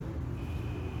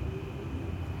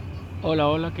Hola,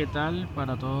 hola, ¿qué tal?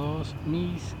 Para todos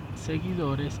mis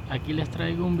seguidores, aquí les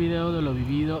traigo un video de lo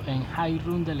vivido en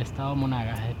Hiverun del estado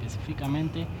Monagas,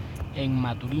 específicamente en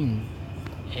Maturín,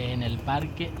 en el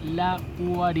parque La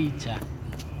Guaricha.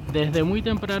 Desde muy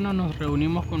temprano nos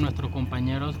reunimos con nuestros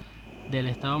compañeros del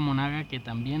estado Monagas que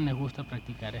también les gusta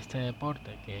practicar este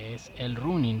deporte, que es el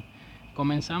running.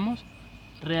 Comenzamos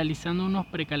realizando unos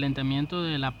precalentamientos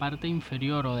de la parte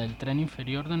inferior o del tren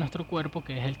inferior de nuestro cuerpo,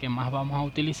 que es el que más vamos a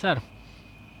utilizar.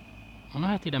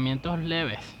 Unos estiramientos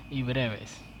leves y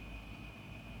breves.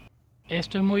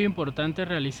 Esto es muy importante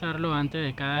realizarlo antes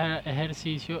de cada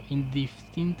ejercicio,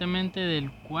 indistintamente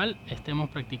del cual estemos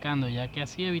practicando, ya que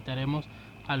así evitaremos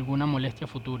alguna molestia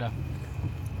futura.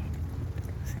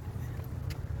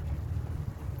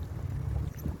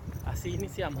 Así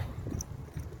iniciamos.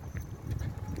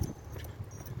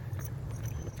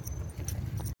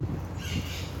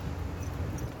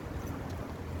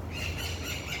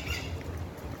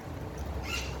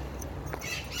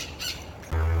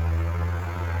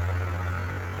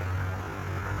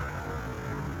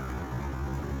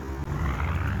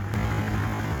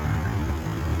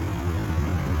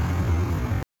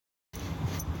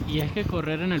 Y es que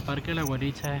correr en el Parque La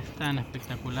Guaricha es tan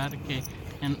espectacular que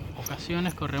en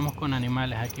ocasiones corremos con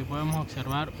animales. Aquí podemos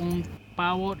observar un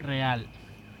pavo real.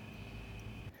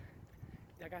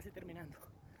 Ya casi terminando.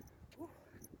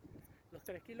 Los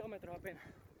 3 kilómetros apenas.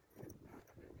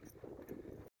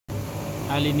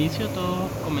 Al inicio todos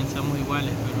comenzamos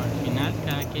iguales, pero al final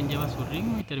cada quien lleva su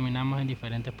ritmo y terminamos en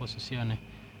diferentes posiciones.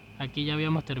 Aquí ya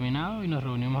habíamos terminado y nos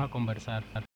reunimos a conversar.